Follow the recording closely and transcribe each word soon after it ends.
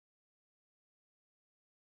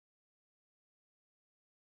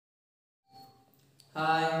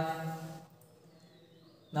Hi,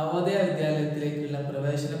 Navodaya വിദ്യാലയത്തിലേക്കുള്ള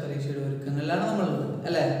പ്രവേശന പരീക്ഷയുടെ ഒരുക്കങ്ങളിലാണ് നമ്മളുള്ളത്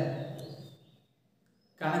അല്ലേ?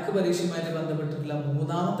 കണക്ക് പരീക്ഷയുമായിട്ട് ബന്ധപ്പെട്ടിട്ടുള്ള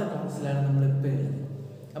മൂന്നാമത്തെ ക്ലാസ്സിലാണ് നമ്മളിപ്പോൾ ഉള്ളത്.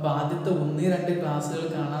 അപ്പോൾ ആദ്യത്തെ 1-2 ക്ലാസ്സുകൾ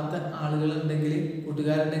കാണാത്ത ആളുകളുണ്ടെങ്കിൽ,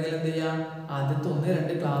 കൂട്ടുകാരുണ്ടെങ്കിൽ എന്ത് ചെയ്യാം? ആദ്യത്തെ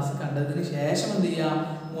 1-2 ക്ലാസ് കണ്ടതിന് ശേഷം എന്ത് ചെയ്യാം?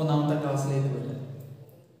 മൂന്നാമത്തെ ക്ലാസ്സിലേക്ക് വരിക.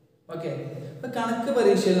 ഓക്കെ. അപ്പോൾ കണക്ക്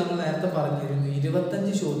പരീക്ഷയിൽ നമ്മൾ നേരത്തെ പറഞ്ഞിരുന്നു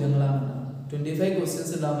 25 ചോദ്യങ്ങളാണ്, 25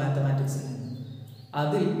 ക്വസ്റ്റ്യൻസ് ഉണ്ടാവും മാത്തമാറ്റിക്സിൽ.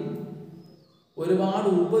 അതിൽ ഒരുപാട്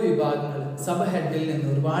ഉപവിഭാഗങ്ങൾ, സബ് ഹെഡിൽ നിന്ന്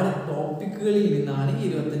ഒരുപാട് ടോപ്പിക്കുകളിൽ നിന്നാണ് ഈ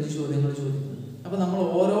 25 ചോദ്യങ്ങൾ ചോദിക്കുന്നത്. അപ്പോൾ നമ്മൾ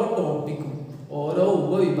ഓരോ ടോപ്പിക്കും ഓരോ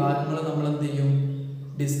ഉപവിഭാഗങ്ങളും നമ്മൾ എന്ത് ചെയ്യും?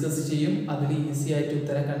 ഡിസ്കസ് ചെയ്യും. അതിൽ ഈസി ആയിട്ട്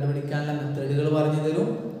ഉത്തരം കണ്ടുപിടിക്കാനുള്ള മെത്തേഡുകൾ പറഞ്ഞു തരും.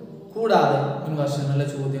 കൂടാതെ മുൻ വർഷങ്ങളിലെ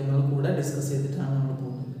ചോദ്യങ്ങൾ കൂടെ ഡിസ്കസ് ചെയ്തിട്ടാണ് നമ്മൾ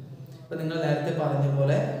പോകുന്നത്. അപ്പോൾ നിങ്ങൾ നേരത്തെ പറഞ്ഞ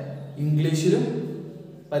പോലെ ഇംഗ്ലീഷിലും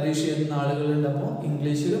പരീക്ഷ എഴുതുന്ന ആളുകളുണ്ട്. അപ്പോൾ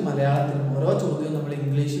ഇംഗ്ലീഷിലും മലയാളത്തിലും ഓരോ ചോദ്യവും നമ്മൾ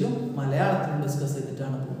ഇംഗ്ലീഷിലും മലയാളത്തിലും ഡിസ്കസ്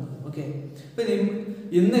ചെയ്തിട്ടാണ് പോകുന്നത്. ഓക്കെ. അപ്പം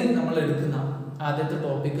ഇന്ന് നമ്മൾ എടുക്കുന്ന ആദ്യത്തെ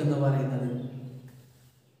ടോപ്പിക് എന്ന് പറയുന്നത്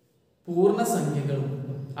പൂർണ്ണസംഖ്യകളും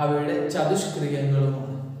അവയുടെ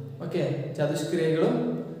ചതുഷ്ക്രിയങ്ങളുമാണ്. ഓക്കെ. ചതുഷ്ക്രിയകളും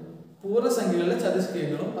പൂർണ്ണസംഖ്യകളുടെ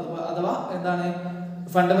ചതുഷ്ക്രിയകളും അഥവാ എന്താണ്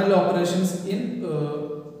fundamental operations in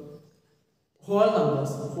whole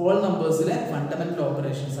നമ്പേഴ്സിലെ fundamental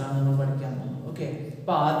operations ആണ് നമ്മൾ പഠിക്കാൻ പോകുന്നത്. ഓക്കെ.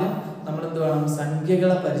 അപ്പൊ ആദ്യം നമ്മൾ എന്ത് വേണം?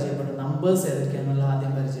 സംഖ്യകളെ പരിചയപ്പെടണം. നമ്പേഴ്സ് ഏതൊക്കെയാണെന്നുള്ള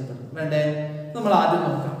ആദ്യം പരിചയപ്പെടണം. വേണ്ടേ? നമ്മൾ ആദ്യം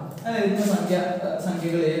നോക്കാം. അങ്ങനെ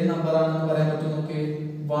സംഖ്യകൾ ഏത് നമ്പറാണെന്ന് പറയാൻ പറ്റും? നോക്കി.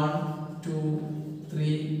 1, 2,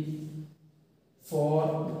 3, 4,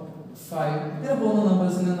 5 ഇങ്ങനെ പോകുന്ന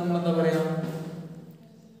നമ്പേഴ്സിന് നമ്മൾ എന്താ പറയാ?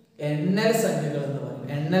 എണ്ണൽ സംഖ്യകൾ എന്ന് പറയും.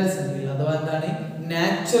 എണ്ണൽ സംഖ്യകൾ അഥവാ എന്താണ്?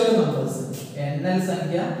 Natural numbers. എണ്ണൽ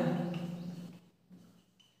സംഖ്യ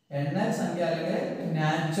അല്ലെങ്കിൽ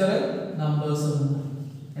നാച്ചുറൽ നമ്പേഴ്സ് എന്ന് പറയും.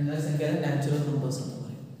 എണ്ണൽ സംഖ്യ അല്ലെങ്കിൽ നാച്ചുറൽ നമ്പേഴ്സ് എന്ന്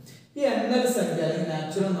പറയും. ഈ എണ്ണൽ സംഖ്യ അല്ലെങ്കിൽ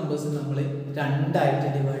നാച്ചുറൽ നമ്പേഴ്സ് നമ്മൾ രണ്ടായിട്ട്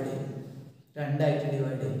ഡിവൈഡ് ചെയ്യും.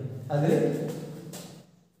 അത്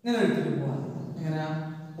ഇങ്ങനെ എടുത്തിട്ട് പോവാം. എങ്ങനെയാ?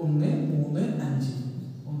 1, 3, 5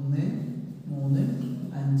 1, 3,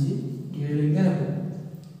 5, 7 ഇങ്ങനെ പോകും.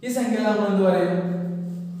 ഈ സംഖ്യകൾ നമ്മൾ എന്ത് പറയും?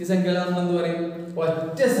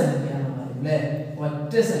 ഒറ്റ സംഖ്യ എന്ന് പറയും അല്ലേ?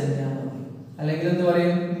 ഒറ്റ സംഖ്യ എന്ന് പറയും. അല്ലെങ്കിൽ എന്ത്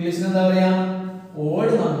പറയും? ഇംഗ്ലീഷിൽ എന്താ പറയാ?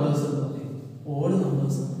 ഓഡ് നമ്പേഴ്സ് എന്ന് പറയും. Odd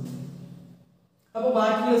numbers. അപ്പൊ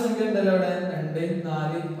ബാക്കിയുള്ള സംഖ്യ ഉണ്ടല്ലോ അവിടെ 2,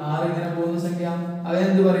 4, 6 ഇങ്ങനെ പോകുന്ന സംഖ്യ,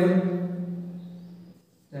 അവയെന്ത് പറയും?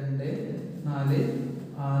 2, 4,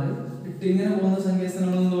 6, 8 ഇങ്ങനെ പോകുന്ന സംഖ്യ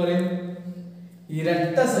നമ്മൾ എന്ത് പറയും?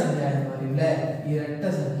 ഇരട്ട സംഖ്യ എന്ന് പറയും അല്ലേ? ഇരട്ട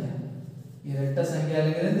സംഖ്യ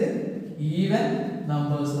അല്ലെങ്കിൽ എന്ത്? ഈവൻ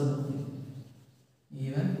നമ്പേഴ്സ് എന്ന് പറയും.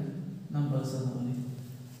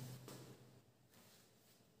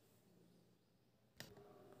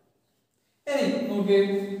 നോക്ക്,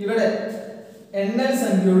 ഇവിടെ എണ്ണൽ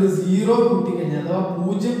സംഖ്യയോട് 0 കൂട്ടിക്കഴിഞ്ഞാൽ അഥവാ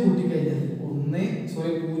 0 കൂട്ടിക്കഴിഞ്ഞാൽ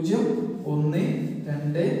 0, 1,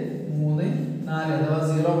 2, 3, 4 അഥവാ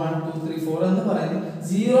 0, 1, 2, 3, 4 എന്ന് പറയുന്നത്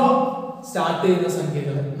 0 സ്റ്റാർട്ട് ചെയ്യുന്ന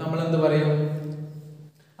സംഖ്യകൾ നമ്മൾ എന്ത് പറയും?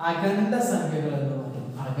 അഖണ്ഡ സംഖ്യകൾ എന്ന് പറയും.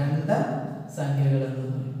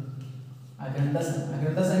 അഖണ്ഡ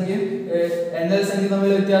സംഖ്യയും എണ്ണൽ സംഖ്യ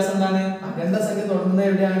തമ്മിൽ വ്യത്യാസം എന്താണ്? അഖണ്ഡ സംഖ്യ തുടങ്ങുന്നത്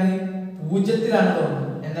എവിടെയാണ്? 0-ലാണ് തുടങ്ങുന്നത്.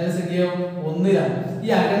 എണ്ണൽ സംഖ്യയോ 1-ലാണ്. ഈ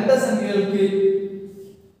അഖണ്ഡ സംഖ്യകൾക്ക്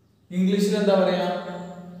ഇംഗ്ലീഷിൽ എന്താ പറയാ?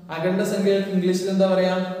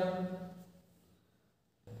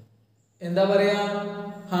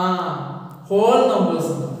 ഹോൾ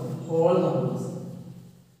നമ്പേഴ്സ് എന്ന്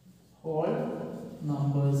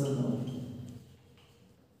പറയും.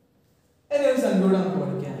 ഇനി ഒരു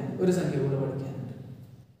സംഖ്യ കൂടെ പഠിക്കാനുണ്ട്.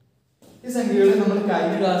 ഈ സംഖ്യകൾ നമ്മൾ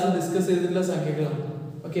കഴിഞ്ഞ ക്ലാസ്സിൽ ഡിസ്കസ് ചെയ്തിട്ടുള്ള സംഖ്യകളാണ്.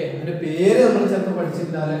 ഓക്കെ. അതിന്റെ പേര് നമ്മൾ ചിലപ്പോൾ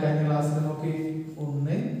പഠിച്ചിട്ടുണ്ടാവില്ല കഴിഞ്ഞ ക്ലാസ്സിൽ. നോക്കി.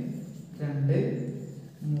 1, 2,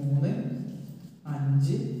 3,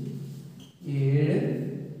 5, 7,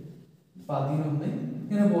 11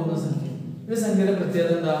 ഇങ്ങനെ പോകുന്ന സംഖ്യ. ഈ സംഖ്യയുടെ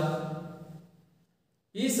പ്രത്യേകത എന്താ?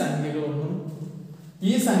 ഈ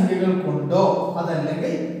സംഖ്യകൾ കൊണ്ടോ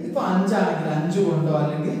അതല്ലെങ്കിൽ ഇപ്പൊ 5 ആണെങ്കിൽ 5 കൊണ്ടോ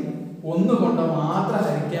അല്ലെങ്കിൽ 1 കൊണ്ടോ മാത്രം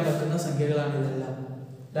ഹരിക്കാൻ പറ്റുന്ന സംഖ്യകളാണ് ഇതെല്ലാം.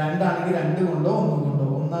 2 ആണെങ്കിൽ 2 കൊണ്ടോ 1 കൊണ്ടോ,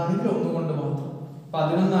 1 ആണെങ്കിൽ 1 കൊണ്ട് മാത്രം,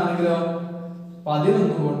 11 ആണെങ്കിലോ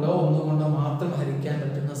 11 കൊണ്ടോ 1 കൊണ്ടോ മാത്രം ഹരിക്കാൻ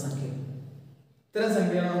പറ്റുന്ന സംഖ്യ. ഇത്തരം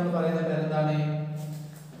സംഖ്യകൾ നമ്മൾ പറയുന്ന പേരെന്താണ്?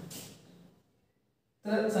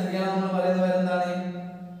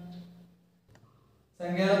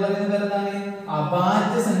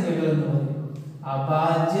 അഭാജ്യ സംഖ്യകൾ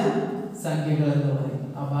എന്ന് പറയും.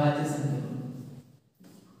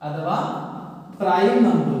 അഥവാ പ്രൈം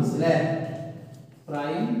നമ്പേഴ്സ് അല്ലേ?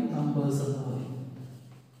 എന്ന് പറയും.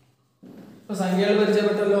 ഇപ്പൊ സംഖ്യകൾ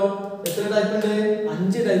പരിചയപ്പെട്ടല്ലോ. എത്ര ടൈപ്പ് ഉണ്ട്?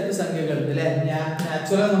 5 ടൈപ്പ് സംഖ്യകൾ ഉണ്ട് അല്ലേ?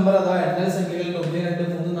 നാച്ചുറൽ നമ്പർ അഥവാ എണ്ണൽ സംഖ്യകളുണ്ട്. 1, 2,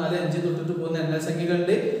 3, 4, 5 തൊട്ടിട്ട് പോകുന്ന എണ്ണൽ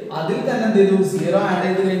സംഖ്യകളുണ്ട്. അതിൽ തന്നെ എന്ത് ചെയ്തു, 0 ആഡ്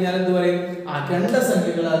ചെയ്ത് കഴിഞ്ഞാൽ എന്ത് പറയും, അഖണ്ഡ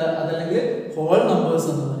സംഖ്യകൾ, അതല്ലെങ്കിൽ ഹോൾ നമ്പേഴ്സ്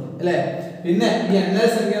എന്ന് പറയും അല്ലെ. പിന്നെ ഈ എണ്ണൽ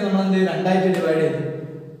സംഖ്യ നമ്മൾ എന്ത് ചെയ്യും, രണ്ടായിട്ട് ഡിവൈഡ് ചെയ്തു.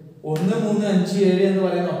 1 3 5 7 എന്ന്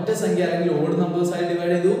പറയുന്ന ഒറ്റ സംഖ്യ അല്ലെങ്കിൽ ഓഡ് നമ്പേഴ്സ് ആയി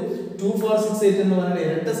ഡിവൈഡ് ചെയ്തു. 2 4 6 8 എന്ന് പറയുന്ന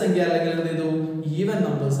ഇരട്ട സംഖ്യ അല്ലെങ്കിൽ എന്ത് ചെയ്തു, ഈവൻ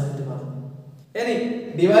നമ്പേഴ്സ് ആയിട്ട് പറഞ്ഞു. ഇനി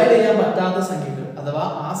ഡിവൈഡ് ചെയ്യാൻ പറ്റാത്ത സംഖ്യകൾ അഥവാ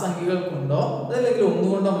ആ സംഖ്യകൾ കൊണ്ടോ അതല്ലെങ്കിൽ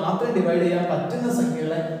ഒന്നുകൊണ്ടോ മാത്രം ഡിവൈഡ് ചെയ്യാൻ പറ്റുന്ന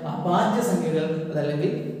സംഖ്യകളെ അഭാജ്യ സംഖ്യകൾ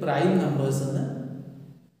അതല്ലെങ്കിൽ പ്രൈം നമ്പേഴ്സ് എന്ന്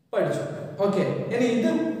പഠിച്ചു. ഓക്കെ, ഇനി ഇത്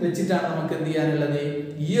വെച്ചിട്ടാണ് നമുക്ക് എന്ത് ചെയ്യാനുള്ളത്,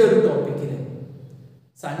 ഈ ഒരു ടോപ്പിക്കിൽ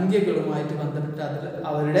സംഖ്യകളുമായിട്ട് ബന്ധപ്പെട്ട്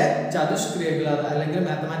അവരുടെ ചതുഷ്ക്രിയകൾ അല്ലെങ്കിൽ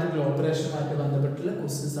മാത്തമാറ്റിക്കൽ ഓപ്പറേഷനുമായിട്ട് ബന്ധപ്പെട്ടുള്ള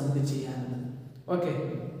ക്വസ്റ്റ്യൻസ് നമുക്ക് ചെയ്യാനുള്ളത്. ഓക്കെ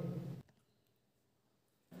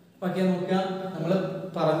ഓക്കെ നോക്കുക, നമ്മൾ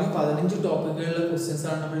പറഞ്ഞു 15 ടോപ്പിക്കുകളിലെ ക്വസ്റ്റ്യൻസ്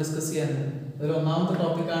ആണ് നമ്മൾ ഡിസ്കസ് ചെയ്യാനുള്ളത്. അതിൽ ഒന്നാമത്തെ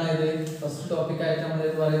ടോപ്പിക്കാണ് ഇത്. ഫസ്റ്റ് ടോപ്പിക്കായിട്ട് നമ്മൾ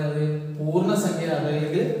ഇത് പറയുന്നത് പൂർണ്ണസംഖ്യ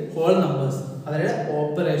അല്ലെങ്കിൽ ഹോൾ നമ്പേഴ്സ്, അവരുടെ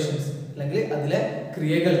ഓപ്പറേഷൻസ് അല്ലെങ്കിൽ അതിലെ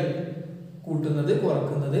ക്രിയകൾ, കൂട്ടുന്നത്,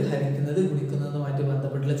 കുറക്കുന്നത്, ഹരിക്കുന്നത്, ഗുണിക്കുന്നതുമായിട്ട്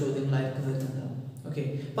ബന്ധപ്പെട്ടുള്ള ചോദ്യങ്ങളായിരിക്കും വരുന്നുണ്ടാവും. ഓക്കെ,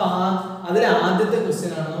 അപ്പൊ അതിലെ ആദ്യത്തെ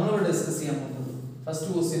ക്വസ്റ്റ്യൻ ആണ് നമ്മൾ ഡിസ്കസ് ചെയ്യാൻ പോകുന്നത്.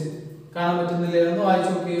 ഫസ്റ്റ് ക്വസ്റ്റ്യൻ കാണാൻ പറ്റുന്നില്ലേ, ഒന്ന്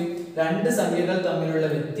വായിച്ചു നോക്കി. രണ്ട് സംഖ്യകൾ തമ്മിലുള്ള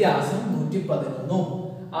വ്യത്യാസം 111ഉം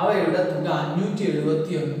അവയുടെ തുക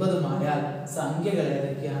 579 ആയാൽ സംഖ്യകൾ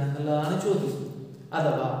ഏതൊക്കെയാണെന്നുള്ളതാണ് ചോദ്യം.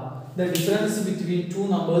 അഥവാ the difference between two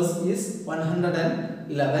numbers is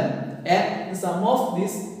 111 and the sum of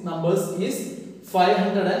these numbers is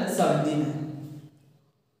 579.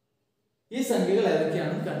 ഈ സംഖ്യകൾ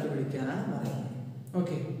ഏതൊക്കെയാണെന്ന് കണ്ടുപിടിക്കാനാണ് പറയുന്നത്.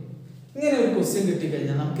 ഓക്കെ, ഇങ്ങനെ ഒരു ക്വസ്റ്റ്യൻ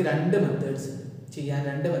കിട്ടിക്കഴിഞ്ഞാൽ നമുക്ക് രണ്ട് മെത്തേഡ്സ് ചെയ്യാൻ,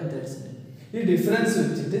 രണ്ട് മെത്തേഡ്സ് ഉണ്ട്. ഈ ഡിഫറൻസ്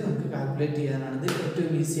വെച്ചിട്ട് നമുക്ക് കാൽക്കുലേറ്റ് ചെയ്യാനാണ് ഇത്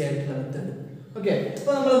ഏറ്റവും ഈസി ആയിട്ടുള്ള മെത്തേഡ്. ഓക്കെ,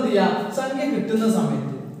 അപ്പൊ നമ്മൾ എന്ത് ചെയ്യാം, സംഖ്യ കിട്ടുന്ന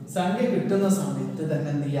സമയത്ത് തന്നെ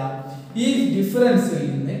എന്ത് ചെയ്യാം, ഈ ഡിഫറൻസിൽ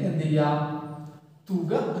നിന്ന് എന്ത് ചെയ്യാം,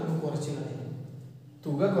 തുക അങ്ങ് കുറച്ച് കളയും.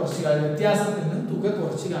 വ്യത്യാസത്തിൽ നിന്ന് തുക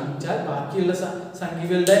കുറച്ച് കാണിച്ചാൽ ബാക്കിയുള്ള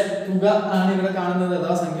സംഖ്യകളുടെ തുക ആണ് ഇവിടെ കാണുന്നത്.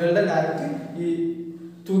 അഥവാ സംഖ്യകളുടെ ഡയറക്റ്റ് ഈ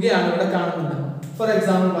തുകയാണ് ഇവിടെ കാണുന്നത്. ഫോർ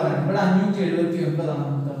എക്സാമ്പിൾ പറയാം, ഇവിടെ 579 ആണ്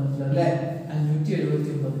തന്നിട്ടുള്ളത് അല്ലെ.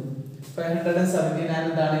 579 579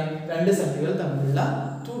 എന്താണ്, രണ്ട് സംഖ്യകൾ തമ്മിലുള്ള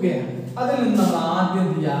തുകയാണ്. അതിൽ നിന്ന് നമ്മൾ ആദ്യം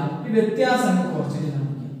എന്ത് ചെയ്യാം, ഈ വ്യത്യാസം കുറച്ചിട്ട്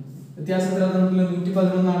കാണിക്കാം. വ്യത്യാസം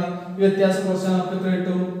 111 ആണ്. ഈ വ്യത്യാസം കുറച്ചാൽ നമുക്ക് എത്ര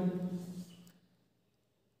കിട്ടും,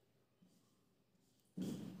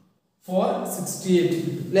 468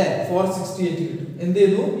 കിട്ടും അല്ലെ. 468 കിട്ടും. എന്ത്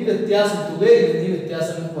ചെയ്തു, ഈ വ്യത്യാസം തുകയിൽ നിന്ന് ഈ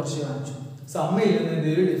വ്യത്യാസം കുറച്ച് കാണിച്ചു, സമ്മയിൽ നിന്ന്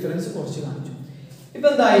എന്തൊരു ഡിഫറൻസ് കുറച്ച് കാണിച്ചു. ഇപ്പൊ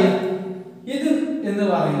എന്തായി, ഇത് എന്ന്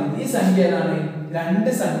പറയുന്നത് ഈ സംഖ്യയാണ് രണ്ട്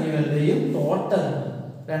സംഖ്യകളുടെയും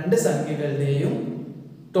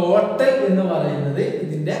ടോട്ടൽ എന്ന് പറയുന്നത്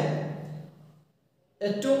ഇതിന്റെ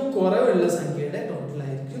ഏറ്റവും കുറവുള്ള സംഖ്യയുടെ ടോട്ടൽ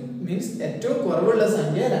ആയിരിക്കും. മീൻസ് ഏറ്റവും കുറവുള്ള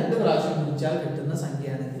സംഖ്യ 2 പ്രാവശ്യം ഗുണിച്ചാൽ കിട്ടുന്ന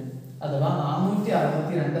സംഖ്യയാണ് ഇത്. അഥവാ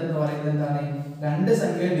 462 എന്ന് പറയുന്നത് എന്താണ്, രണ്ട്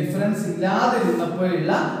സംഖ്യ ഡിഫറൻസ്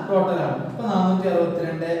ഇല്ലാതിരുന്നപ്പോഴുള്ള ടോട്ടലാണ്. അപ്പൊ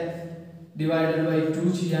 462 ഡിവൈഡഡ് ബൈ 2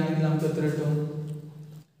 ചെയ്യുകയാണെങ്കിൽ നമുക്ക് എത്ര കിട്ടും,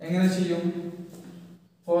 എങ്ങനെ ചെയ്യും,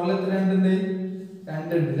 4 എത്ര ഉണ്ട്,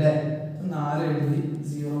 2 ഉണ്ട് അല്ലെ. 4 എഴുതി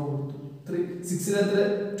 0 കൊടുത്തു. 6 എത്ര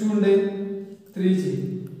 2 ഉണ്ട്, 3 ചെയ്യും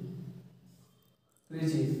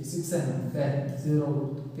 6 ആണ് അല്ലെ, 0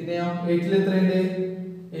 കൊടുത്തു. പിന്നെ 8 എത്ര ഉണ്ട്,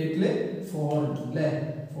 8 4 ഉണ്ട് അല്ലെ,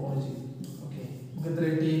 4 ചെയ്യും. ഓക്കെ, നമുക്ക് എത്ര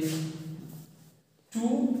കിട്ടി, 2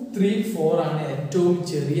 3 4 ആണ് ഏറ്റവും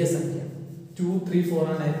ചെറിയ സംഖ്യ. 2 3 4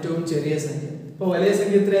 ആണ് ഏറ്റവും ചെറിയ സംഖ്യ. അപ്പൊ വലിയ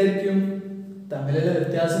സംഖ്യ എത്രയായിരിക്കും, തമ്മിലുള്ള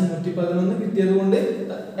വ്യത്യാസം 111 കിട്ടിയത് കൊണ്ട്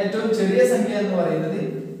ഏറ്റവും ചെറിയ സംഖ്യ എന്ന് പറയുന്നത്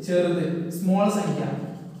ചെറുത് സ്മോൾ സംഖ്യ.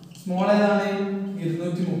 സ്മോൾ ഏതാണ്,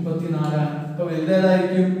 234 ആണ്. അപ്പൊ വലുത്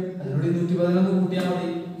ഏതായിരിക്കും, അതിനോട് 111 കൂട്ടിയാൽ മതി.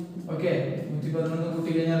 ഓക്കെ, 111 കൂട്ടി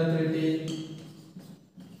കഴിഞ്ഞാൽ എത്ര കിട്ടി,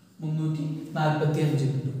 345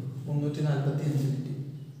 കിട്ടും. 345 കിട്ടി.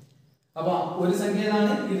 അപ്പൊ ഒരു സംഖ്യ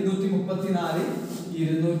ഏതാണ്, 234.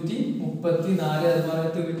 234 അതുപോലെ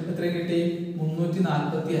എത്ര കിട്ടി,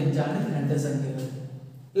 345 ആണ് രണ്ട് സംഖ്യകൾ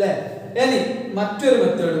അല്ലെ. ഇനി മറ്റൊരു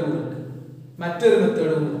മെത്തേഡ് കൂടെ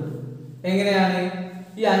ഉണ്ട്. എങ്ങനെയാണ്,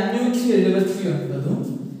 ഈ 579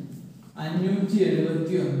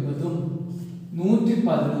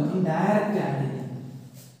 111 ഡയറക്റ്റ് ആഡ് ചെയ്യാം.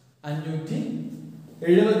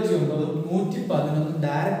 579 111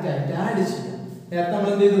 ഡയറക്റ്റ് ആയിട്ട് ആഡ് ചെയ്യാം. നേരത്തെ നമ്മൾ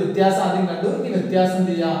എന്ത് ചെയ്തു, വ്യത്യാസം ആദ്യം കണ്ടു. ഈ വ്യത്യാസം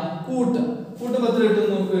എന്ത് ചെയ്യാം, കൂട്ടുമ്പോൾ എത്ര കിട്ടും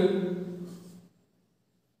നോക്ക്,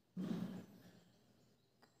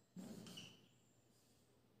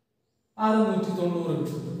 690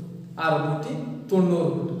 കിട്ടും.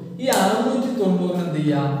 690 കിട്ടും. ഈ 690 എന്ത്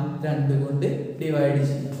ചെയ്യാം, 2 കൊണ്ട് ഡിവൈഡ്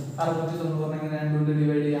ചെയ്യാം. 690 എങ്ങനെ 2 കൊണ്ട്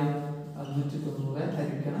ഡിവൈഡ് ചെയ്യാം, 690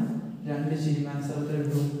 ഹരിക്കണം 2 ചെയ്യും. ആൻസർ എത്ര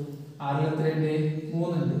കിട്ടും, 6 എത്ര ഉണ്ട്,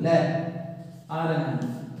 3 ഉണ്ട് അല്ലെ. 6 ആണ്.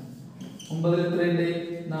 9 എത്ര ഉണ്ട്,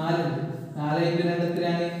 4 ഉണ്ട്. 4 × 2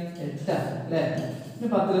 എത്രയാണ്, 8. അല്ലേ? ഇനി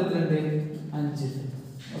 10 എത്രയുണ്ട്? 5.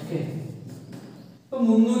 ഓക്കെ, ഇപ്പൊ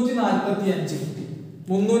 345 കിട്ടി.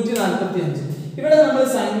 345. ഇവിടെ നമ്മൾ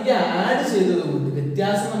സംഖ്യ ആഡ് ചെയ്തത് കൊണ്ട്,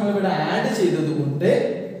 വ്യത്യാസം നമ്മൾ ഇവിടെ ആഡ് ചെയ്തത് കൊണ്ട്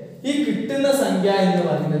ഈ കിട്ടുന്ന സംഖ്യ എന്ന്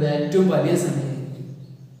പറയുന്നത് ഏറ്റവും വലിയ സംഖ്യയായിരിക്കും.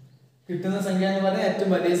 കിട്ടുന്ന സംഖ്യ എന്ന് പറഞ്ഞാൽ ഏറ്റവും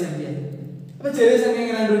വലിയ സംഖ്യ. അപ്പൊ ചെറിയ സംഖ്യ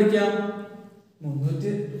എങ്ങനെ കണ്ടുപിടിക്കാം?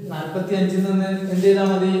 345 നിന്ന് എന്ത് ചെയ്താൽ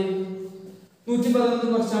മതി? 111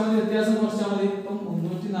 കുറച്ചാൽ മതി, വ്യത്യാസം കുറച്ചാൽ മതി. ഇപ്പം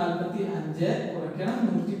 345 കുറയ്ക്കണം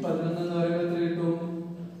 111 എന്ന് പറയുമ്പോൾ എത്ര കിട്ടും?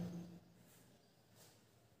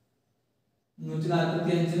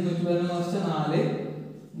 145 111 കുറച്ച 4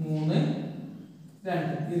 3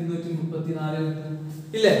 2 234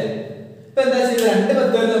 ഇല്ലേ? ഇപ്പൊ എന്താ ചെയ്യുന്നത്? രണ്ട്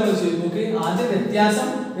പദ്ധതി നമ്മൾ ചെയ്തു നോക്കി. ആദ്യം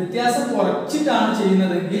വ്യത്യാസം കുറച്ചിട്ടാണ്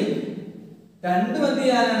ചെയ്യുന്നതെങ്കിൽ രണ്ടും എന്ത്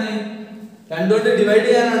ചെയ്യാനാണ്? 2 കൊണ്ട് ഡിവൈഡ്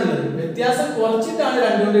ചെയ്യാനാണുള്ളത്. വ്യത്യാസം കുറച്ചിട്ടാണ്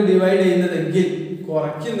 2 കൊണ്ട് ഡിവൈഡ് ചെയ്യുന്നതെങ്കിൽ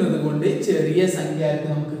കുറയ്ക്കുന്നത് കൊണ്ട് ചെറിയ സംഖ്യ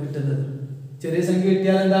ആയിരിക്കും നമുക്ക് കിട്ടുന്നത്. ചെറിയ സംഖ്യ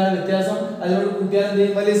കിട്ടിയാൽ എന്താണ് വ്യത്യാസം? അതിനോട് കൂട്ടിയാൽ എന്ത്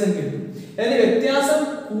ചെയ്യും? വലിയ സംഖ്യ കിട്ടും. അതിന് വ്യത്യാസം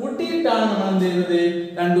കൂട്ടിയിട്ടാണ് നമ്മൾ എന്ത് ചെയ്യുന്നത്?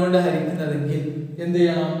 2 കൊണ്ട് ഹരിക്കുന്നതെങ്കിൽ എന്ത്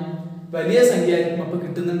ചെയ്യണം? വലിയ സംഖ്യ ആയിരിക്കും അപ്പൊ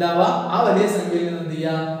കിട്ടുന്നുണ്ടാവുക. ആ വലിയ സംഖ്യയിൽ നിന്ന് എന്ത്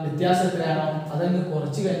ചെയ്യുക? വ്യത്യാസം എത്രയാണോ അതങ്ങ്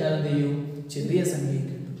കുറച്ച് കഴിഞ്ഞാൽ എന്ത് ചെയ്യും? ചെറിയ സംഖ്യ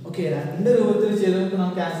കിട്ടും. ഓക്കെ, രണ്ട് രൂപത്തിൽ ചെയ്ത്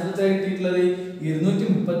നമുക്ക് ആൻസർ എത്ര കിട്ടിയിട്ടുള്ളത്?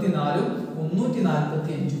 234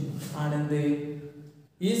 345 ആണെന്ത്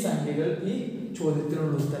ഈ സംഖ്യകൾ ഈ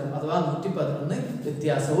ചോദ്യത്തിനുള്ള ഉത്തരം. അഥവാ 111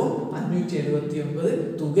 വ്യത്യാസവും 579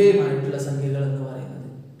 തുകയുമായിട്ടുള്ള സംഖ്യകൾ എന്ന് പറയുന്നത്.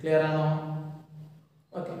 ക്ലിയർ ആണോ?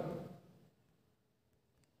 ഓക്കെ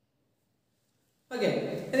ഓക്കെ,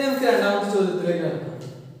 ഇനി നമുക്ക് രണ്ടാമത്തെ ചോദ്യത്തിലേക്ക് കിടക്കാം.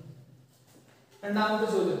 രണ്ടാമത്തെ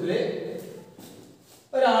ചോദ്യത്തില്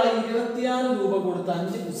ഒരാൾ 26 രൂപ കൊടുത്ത്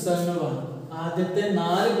 5 പുസ്തകങ്ങൾ വാങ്ങും. ആദ്യത്തെ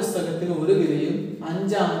 4 പുസ്തകത്തിന് 1 വിലയും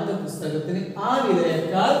അഞ്ചാമത്തെ പുസ്തകത്തിന് ആ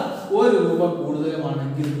വിലയേക്കാൾ 1 രൂപ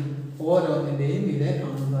കൂടുതലുമാണെങ്കിൽ ഓരോന്നിന്റെയും വില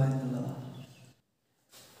കാണുക എന്നുള്ളതാണ്.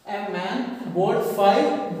 A man bought 5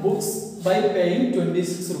 books by paying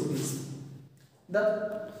 26 rupees.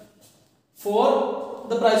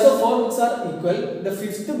 The price of 4 books are equal. The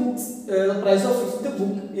price of fifth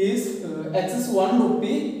book is excess 1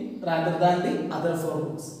 rupee rather than the other 4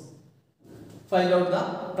 books. Find out the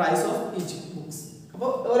price of each books.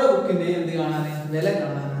 അപ്പോൾ ഓരോ ബുക്കിന്റെ എന്ത് കാണാനാണ്? വില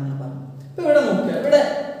കാണാനാണ് പറഞ്ഞത്. ഇപ്പൊ ഇവിടെ നോക്കുക, ഇവിടെ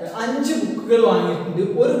 5 ബുക്കുകൾ വാങ്ങിയിട്ടുണ്ട്.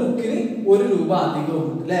 ഒരു ബുക്കിന് 1 രൂപ അധികവും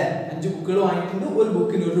ഉണ്ട് അല്ലെ? 5 ബുക്കുകൾ വാങ്ങിയിട്ടുണ്ട്, ഒരു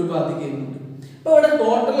ബുക്കിന് 1 രൂപ അധികവും ഉണ്ട്. ഇപ്പൊ ഇവിടെ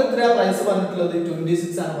ടോട്ടൽ എത്രയാ പ്രൈസ് പറഞ്ഞിട്ടുള്ളത്?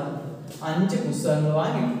 26 ആണ് പറഞ്ഞിട്ടുള്ളത്. 5 പുസ്തകങ്ങൾ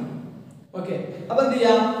വാങ്ങിയിട്ടുണ്ട്. ഓക്കെ, അപ്പൊ എന്ത്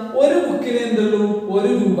ചെയ്യാം? ഒരു ബുക്കിന് എന്തുള്ളൂ?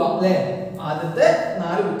 1 രൂപ അല്ലെ? ആദ്യത്തെ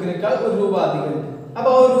 4 ബുക്കിനേക്കാൾ 1 രൂപ അധികം ഉണ്ട്. അപ്പൊ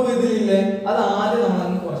 1 രൂപ ഇതിലില്ലേ? അത് ആദ്യം നമ്മൾ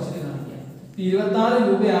അങ്ങ് കുറച്ചിട്ട് കാണിക്കാം. 26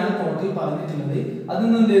 രൂപയാണ് ടോട്ടൽ പറഞ്ഞിട്ടുള്ളത്. അതിൽ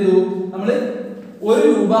നിന്ന് എന്ത് ചെയ്തു? നമ്മള് 1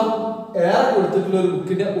 രൂപ ഏറെ കൊടുത്തിട്ടുള്ള ഒരു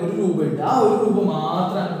ബുക്കിന്റെ 1 രൂപ ഉണ്ട്. ആ 1 രൂപ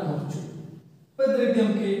മാത്രം കുറച്ചു. ഇപ്പൊ എത്ര കിട്ടി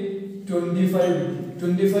നമുക്ക്? 25 കിട്ടി.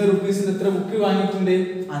 25 റുപ്പീസിന് എത്ര ബുക്ക് വാങ്ങിയിട്ടുണ്ട്?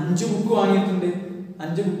 5 ബുക്ക് വാങ്ങിയിട്ടുണ്ട്.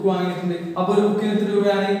 5 ബുക്ക് വാങ്ങിയിട്ടുണ്ട്. അപ്പൊ ഒരു ബുക്കിന് എത്ര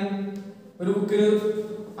രൂപയാണ്? ഒരു ബുക്കിന്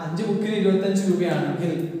 5 ബുക്കിന് 25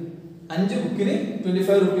 രൂപയാണെങ്കിൽ 5 ബുക്കിന്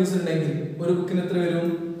 25 റുപ്പീസ് ഉണ്ടെങ്കിൽ ഒരു ബുക്കിന് എത്ര വരും?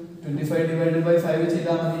 25 ഡിവൈഡഡ് ബൈ 5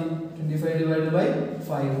 ചെയ്താൽ മതി. 25 ഡിവൈഡഡ് ബൈ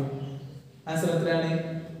 5 ആൻസർ എത്രയാണ്?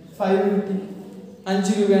 5 കിട്ടി.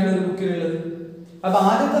 5 രൂപയാണ് ഒരു ബുക്കിനുള്ളത്. അപ്പൊ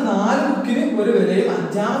ആദ്യത്തെ 4 ബുക്കിന് ഒരു വിലയും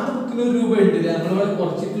അഞ്ചാമത്തെ ബുക്കിന് 1 രൂപ ഉണ്ട്. നമ്മളിവിടെ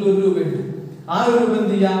കുറച്ചിട്ടുള്ള 1 രൂപ ഉണ്ട്. ആ 1 രൂപ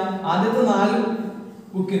എന്ത് ചെയ്യാം? ആദ്യത്തെ 4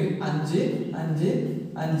 ബുക്കിന് 5 5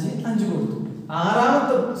 5 5 കൊടുത്തു.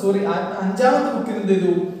 അഞ്ചാമത്തെ ബുക്കിന് എന്ത്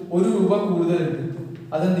ചെയ്തു? 1 രൂപ കൂടുതലുണ്ട്.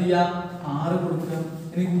 അതെന്ത് ചെയ്യാം? 6 കൊടുക്കുക.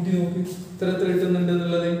 ഇനി കൂട്ടി നോക്ക് എത്ര കിട്ടുന്നുണ്ട്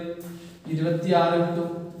എന്നുള്ളത്. 26 കിട്ടും.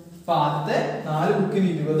 അപ്പൊ ആദ്യത്തെ 4 ബുക്കിന്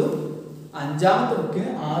 20ഉം അഞ്ചാമത്തെ ബുക്കിന്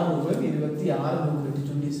 6 രൂപയും 26 രൂപ കിട്ടി.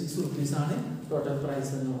 26 റുപ്പീസ് ആണ് ടോട്ടൽ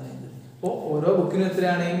പ്രൈസ് എന്ന് പറയുന്നത്. അപ്പോൾ ഓരോ ബുക്കിനും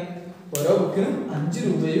എത്രയാണ്? ഓരോ ബുക്കിനും 5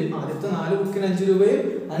 രൂപയും ആദ്യത്തെ 4 ബുക്കിന് 5 രൂപയും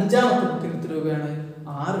അഞ്ചാമത്തെ ബുക്കിന് എത്ര രൂപയാണ്?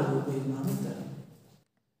 6 രൂപയുമാണ് ഉത്തരം.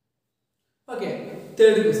 Okay,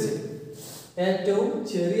 third question. ഏറ്റവും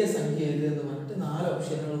ചെറിയ സംഖ്യ ഏത് എന്ന് പറഞ്ഞിട്ട് 4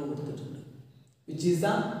 ഓപ്ഷനുകൾ കൊടുത്തിട്ടുണ്ട്. Which is the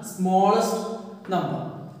smallest number?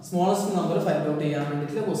 Smallest number find out ചെയ്യാൻ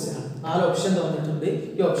വേണ്ടിയിട്ടുള്ള ക്വസ്റ്റ്യൻ ആണ്. 4 ഓപ്ഷൻ തന്നിട്ടുണ്ട്.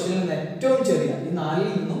 ഈ ഓപ്ഷനിൽ നിന്ന് ഏറ്റവും ചെറിയ, ഈ 4ൽ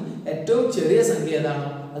നിന്നും ഏറ്റവും ചെറിയ സംഖ്യ ഏതാണോ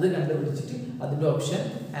അത് കണ്ടുപിടിച്ചിട്ട് അതിന്റെ ഓപ്ഷൻ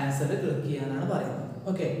ആൻസർ ക്ലിക്ക് ചെയ്യാനാണ് പറയുന്നത്.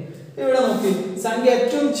 ഓക്കെ, ഇവിടെ നോക്കി സംഖ്യ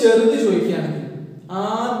ഏറ്റവും ചെറുത് ചോദിക്കുകയാണെങ്കിൽ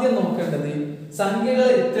ആദ്യം നോക്കേണ്ടത് സംഖ്യകൾ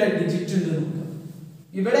എത്ര ഡിജിറ്റ് ഉണ്ട് നോക്കുക.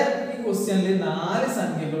 ഇവിടെ ഈ ക്വസ്റ്റ്യനിൽ 4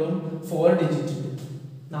 സംഖ്യകളും 4 ഡിജിറ്റ് ഉണ്ട്.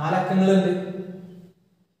 4 അക്കങ്ങളുണ്ട്.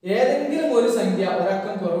 ഏതെങ്കിലും ഒരു സംഖ്യ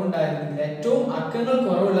ഒരക്കം കുറവുണ്ടായിരുന്നെങ്കിൽ ഏറ്റവും അക്കങ്ങൾ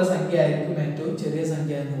കുറവുള്ള സംഖ്യ ആയിരിക്കും ഏറ്റവും ചെറിയ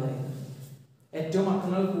സംഖ്യ എന്ന് പറയുന്നത്. ഏറ്റവും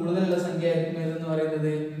അക്കങ്ങൾ കൂടുതലുള്ള സംഖ്യ ആയിരിക്കും ഏതെന്ന്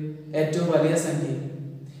പറയുന്നത്? ഏറ്റവും വലിയ സംഖ്യ.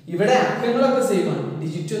 ഇവിടെ അക്കങ്ങളൊക്കെ സെയിം ആണ്,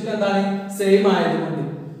 ഡിജിറ്റ് ഒക്കെ എന്താണ്? സെയിം ആയതുകൊണ്ട്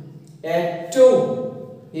ഏറ്റവും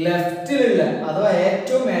ലെഫ്റ്റിലുള്ള അഥവാ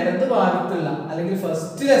ഏറ്റവും ഇടത് ഭാഗത്തുള്ള അല്ലെങ്കിൽ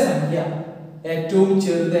ഫസ്റ്റിലെ സംഖ്യ ഏറ്റവും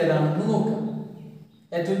ചെറുത് ഏതാണെന്ന് നോക്കാം.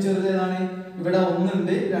 ഏറ്റവും ചെറുത് ഏതാണ്? ഇവിടെ 1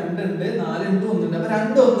 ഉണ്ട്, 2 ഉണ്ട്, 4 ഉണ്ട്, 1 ഉണ്ട്. അപ്പൊ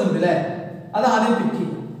 2 1 ഉണ്ട് അല്ലേ? അത് ആദ്യം പിക്ക്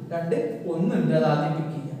ചെയ്യാം. 2 1 ഉണ്ട്, അത് ആദ്യം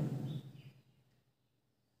പിക്ക് ചെയ്യാം.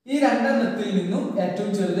 ഈ രണ്ടെണ്ണത്തിൽ നിന്നും ഏറ്റവും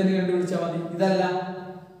ചെറുതിനെ കണ്ടുപിടിച്ചാൽ മതി. ഇതല്ല,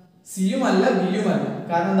 സിയും അല്ല ബിയും അല്ല.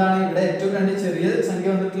 കാരണം എന്താണ്? ഇവിടെ ഏറ്റവും രണ്ട് ചെറിയ സംഖ്യ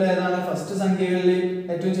വന്നിട്ടുള്ള ഏതാണ്? ഫസ്റ്റ് സംഖ്യകളിൽ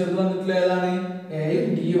ഏറ്റവും ചെറുത് വന്നിട്ടുള്ള ഏതാണ്? എയും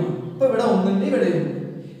ഡിയും ആണ്. അപ്പൊ ഇവിടെ 1 ഉണ്ട്, ഇവിടെ 1 ഉണ്ട്.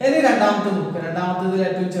 ഇനി രണ്ടാമത്തെ നോക്കുക. രണ്ടാമത്തതിൽ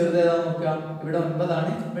ഏറ്റവും ചെറുത് ഏതാണെന്ന് നോക്കുക. ഇവിടെ 9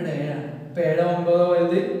 ആണ്, ഇവിടെ 7 ആണ്. അപ്പൊ 7 9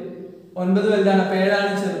 വലുത്, 9 വലുതാണ്, അപ്പൊ 7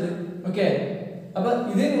 ആണ് ചെറുത്. ഓക്കെ, അപ്പൊ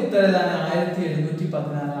ഇതിന് ഉത്തരം ഏതാണ്?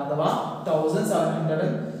 1716 അഥവാ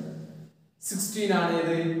 1716 ആണ്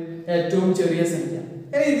ഇത് ഏറ്റവും ചെറിയ സംഖ്യ.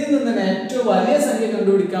 ഇനി ഇതിൽ നിന്ന് തന്നെ ഏറ്റവും വലിയ സംഖ്യ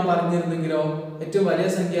കണ്ടുപിടിക്കാൻ പറഞ്ഞിരുന്നെങ്കിലോ? ഏറ്റവും വലിയ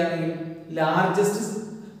സംഖ്യ ആണെങ്കിൽ ലാർജസ്റ്റ്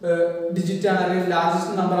ഡിജിറ്റ് ആണ് അല്ലെങ്കിൽ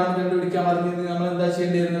ലാർജസ്റ്റ് നമ്പർ ആണ് കണ്ടുപിടിക്കാൻ പറഞ്ഞിരുന്നെങ്കിൽ നമ്മൾ എന്താ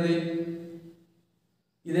ചെയ്യേണ്ടിയിരുന്നത്?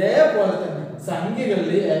 ഇതേപോലെ തന്നെ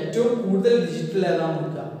സംഖ്യകളിൽ ഏറ്റവും കൂടുതൽ ഡിജിറ്റിൽ ഏതാണെന്ന്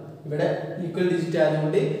നോക്കുക. ഇവിടെ ഈക്വൽ ഡിജിറ്റ്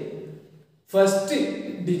ആയതുകൊണ്ട് ഫസ്റ്റ്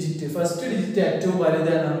ഡിജിറ്റ് ഏറ്റവും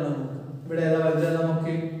വലുതാണ് നോക്കുക. ഇവിടെ ഏതാ വലുതാണ്?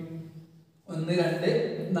 നമുക്ക് 1 2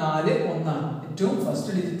 4 1 ആണ്. ഏറ്റവും ഫസ്റ്റ്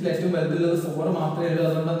ഡിജിറ്റിൽ ഏറ്റവും വലുതുള്ളത് 4 മാത്രമേ ഉള്ളൂ.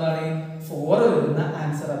 അതുകൊണ്ട് എന്താണ് 4 വരുന്ന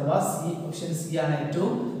ആൻസർ അഥവാ സി, ഓപ്ഷൻ സി ആണ്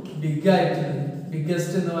ഏറ്റവും ബിഗ് ആയിട്ടുള്ളത്.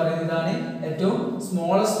 ബിഗ്ഗസ്റ്റ് എന്ന് പറയുന്നതാണ്. ഏറ്റവും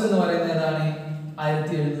സ്മോളസ്റ്റ് എന്ന് പറയുന്നത് ഏതാണ്?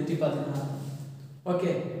 1716.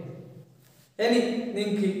 ഓക്കെ, ഇനി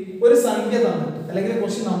നിങ്ങൾക്ക് ഒരു സംഖ്യ തന്നിട്ട് അല്ലെങ്കിൽ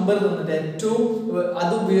കുറച്ച് നമ്പർ തന്നിട്ട് ഏറ്റവും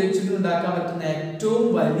അത് ഉപയോഗിച്ചിട്ട് ഉണ്ടാക്കാൻ പറ്റുന്ന ഏറ്റവും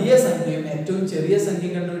വലിയ സംഖ്യയും ഏറ്റവും ചെറിയ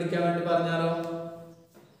സംഖ്യയും കണ്ടുപിടിക്കാൻ വേണ്ടി പറഞ്ഞാലോ?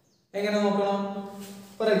 എങ്ങനെ നോക്കണം?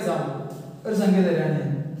 ഫോർ എക്സാമ്പിൾ ഒരു സംഖ്യ തരാണ്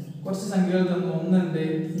ഞാൻ. കുറച്ച് സംഖ്യകൾ തന്നു. 1 ഉണ്ട്,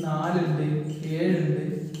 4 ഉണ്ട്, 7 ഉണ്ട്,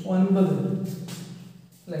 9 ഉണ്ട്,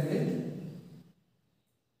 അല്ലെങ്കിൽ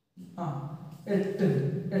 8 ഉണ്ട്.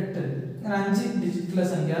 അങ്ങനെ 5 ഡിജിറ്റുള്ള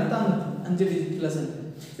സംഖ്യയാണ് തന്നത്. 5 ഡിജിറ്റുള്ള സംഖ്യ.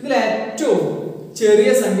 ഇതിൽ ഏറ്റവും ചെറിയ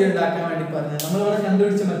സംഖ്യ ഉണ്ടാക്കാൻ വേണ്ടി പറഞ്ഞാൽ നമ്മൾ ഇവിടെ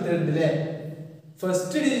കണ്ടുപിടിച്ച മെത്തേഡ് ഉണ്ട് അല്ലേ?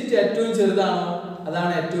 ഫസ്റ്റ് ഡിജിറ്റ് ഏറ്റവും ചെറുതാണോ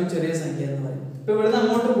അതാണ് ഏറ്റവും ചെറിയ സംഖ്യ എന്ന് പറയും. ഇപ്പൊ ഇവിടെ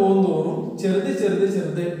അങ്ങോട്ട് പോകും തോറും ചെറുത്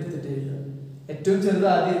എടുത്തിട്ട് എഴുതുക. ഏറ്റവും ചെറുത്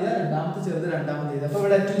ആദ്യം എഴുതുക, രണ്ടാമത്തെ ചെറുത് രണ്ടാമത്തെ എഴുതുക. അപ്പൊ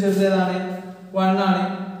ഇവിടെ ഏറ്റവും ചെറുത് ഏതാണ്? 1 ആണ്,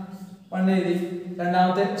 1 എഴുതി.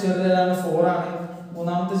 രണ്ടാമത്തെ ചെറുത് ഏതാണ്? 4 ആണ്.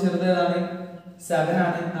 മൂന്നാമത്തെ ചെറുത് ഏതാണ്? 7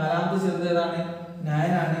 ആണ്. നാലാമത്തെ ചെറുത് ഏതാണ്?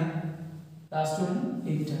 9 ആണ്. ലാസ്റ്റ് വൺ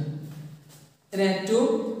 8 ആണ്. ഏറ്റവും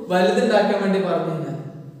വലുതുണ്ടാക്കാൻ വേണ്ടി പറഞ്ഞു കഴിഞ്ഞാൽ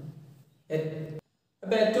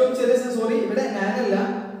അപ്പൊ ഏറ്റവും ചെറിയ ഇവിടെ 9 അല്ല,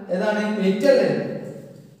 ഏതാണ്? 8 അല്ലേ?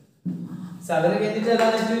 7 കഴിഞ്ഞിട്ട്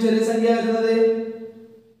ഏതാണ് ഏറ്റവും ചെറിയ സംഖ്യ വരുന്നത്?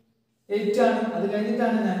 8 ആണ്. അത്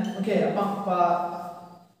കഴിഞ്ഞിട്ടാണ് 9. ഓക്കെ, അപ്പൊ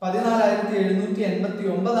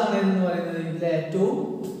 14789 ആണ് എന്ന് പറയുന്നത് ഇതിലെ ഏറ്റവും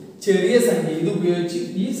ചെറിയ സംഖ്യ. ഇത് ഉപയോഗിച്ച്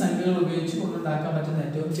ഈ സംഖ്യകൾ ഉപയോഗിച്ച് കൊണ്ടുണ്ടാക്കാൻ പറ്റുന്ന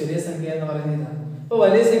ഏറ്റവും ചെറിയ സംഖ്യ എന്ന് പറയുന്നത് ഇതാണ്. ഇപ്പൊ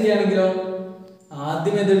വലിയ സംഖ്യ ആണെങ്കിലോ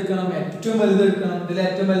ആദ്യം ഏതെടുക്കണം? ഏറ്റവും വലുത് എടുക്കണം. ഇതിലെ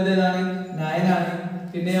ഏറ്റവും വലുത് ഏതാണ്? 9 ആണ്.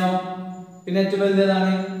 പിന്നെ ഏറ്റവും വലുത്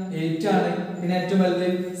ഏതാണ്? 8 ആണ്. പിന്നെ ഏറ്റവും വലുത്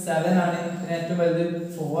 7 ആണ്. പിന്നെ ഏറ്റവും വലുത്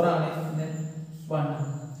 4 ആണ്. പിന്നെ 1 ആണ്.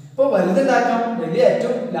 ഇപ്പൊ വലുതുണ്ടാക്കാം. വലിയ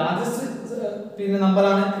ഏറ്റവും ലാർജസ്റ്റ് നമ്പർ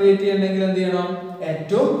ആണ് ക്രിയേറ്റ് ചെയ്യണമെങ്കിൽ എന്ത് ചെയ്യണം?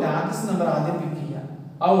 ഏറ്റവും ലാർജസ്റ്റ് നമ്പർ ആദ്യം പിക്ക് ചെയ്യാം.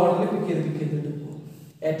 ആ ഓർഡറിൽ പിക്ക് ചെയ്തിട്ട്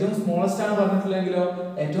ഏറ്റവും സ്മോളസ്റ്റ് ആണ് പറഞ്ഞിട്ടില്ലെങ്കിലോ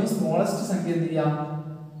ഏറ്റവും സ്മോളസ്റ്റ് സംഖ്യ എന്ത് ചെയ്യാം?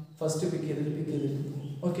 ഫസ്റ്റ് പിക്ക് ചെയ്തിട്ട്.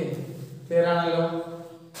 ഓക്കെ, ക്ലിയർ ആണല്ലോ?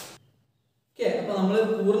 ഓക്കെ, അപ്പൊ നമ്മൾ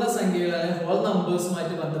പൂർണ്ണ സംഖ്യകൾ അല്ലെങ്കിൽ ഹോൾ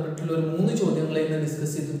നമ്പേഴ്സുമായിട്ട് ബന്ധപ്പെട്ടുള്ള ഒരു 3 ചോദ്യങ്ങളെ ഇന്ന്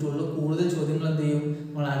ഡിസ്കസ് ചെയ്തിട്ടുള്ളൂ. കൂടുതൽ ചോദ്യങ്ങൾ എന്ത് ചെയ്യും?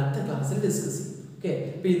 നമ്മൾ അടുത്ത ക്ലാസ്സിൽ ഡിസ്കസ് ചെയ്യും. ഓക്കെ,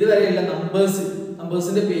 അപ്പൊ ഇതുവരെയുള്ള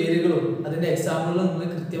നമ്പേഴ്സിന്റെ പേരുകളും അതിന്റെ എക്സാമ്പിളുകളും നിങ്ങൾ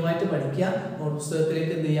കൃത്യമായിട്ട് പഠിക്കുക. നോട്ട്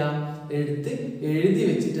പുസ്തകത്തിലേക്ക് എന്ത് ചെയ്യാം? എഴുതി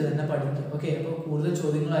വെച്ചിട്ട് തന്നെ പഠിക്കുക. ഓക്കെ, അപ്പോൾ കൂടുതൽ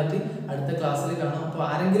ചോദ്യങ്ങളായിട്ട് അടുത്ത ക്ലാസ്സിൽ കാണാം. അപ്പോൾ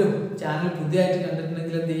ആരെങ്കിലും ചാനൽ പുതിയതായിട്ട്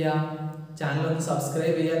കണ്ടിട്ടുണ്ടെങ്കിൽ എന്ത് ചെയ്യാം? ചാനൽ ഒന്ന്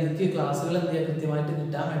സബ്സ്ക്രൈബ് ചെയ്യുക. നിങ്ങൾക്ക് ക്ലാസ്സുകൾ എന്ത് ചെയ്യുക? കൃത്യമായിട്ട്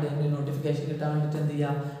കിട്ടാൻ വേണ്ടി, നോട്ടിഫിക്കേഷൻ കിട്ടാൻ വേണ്ടിയിട്ട് എന്ത്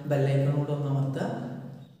ചെയ്യുക? ബെല്ലൈക്കൺ കൂടെ ഒന്ന് അമർത്തുക.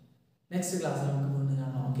 നെക്സ്റ്റ് ക്ലാസ്സിൽ നമുക്ക് വീണ്ടും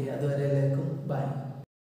കാണാം. ഓക്കെ, അതുവരെ എല്ലാവർക്കും ബൈ.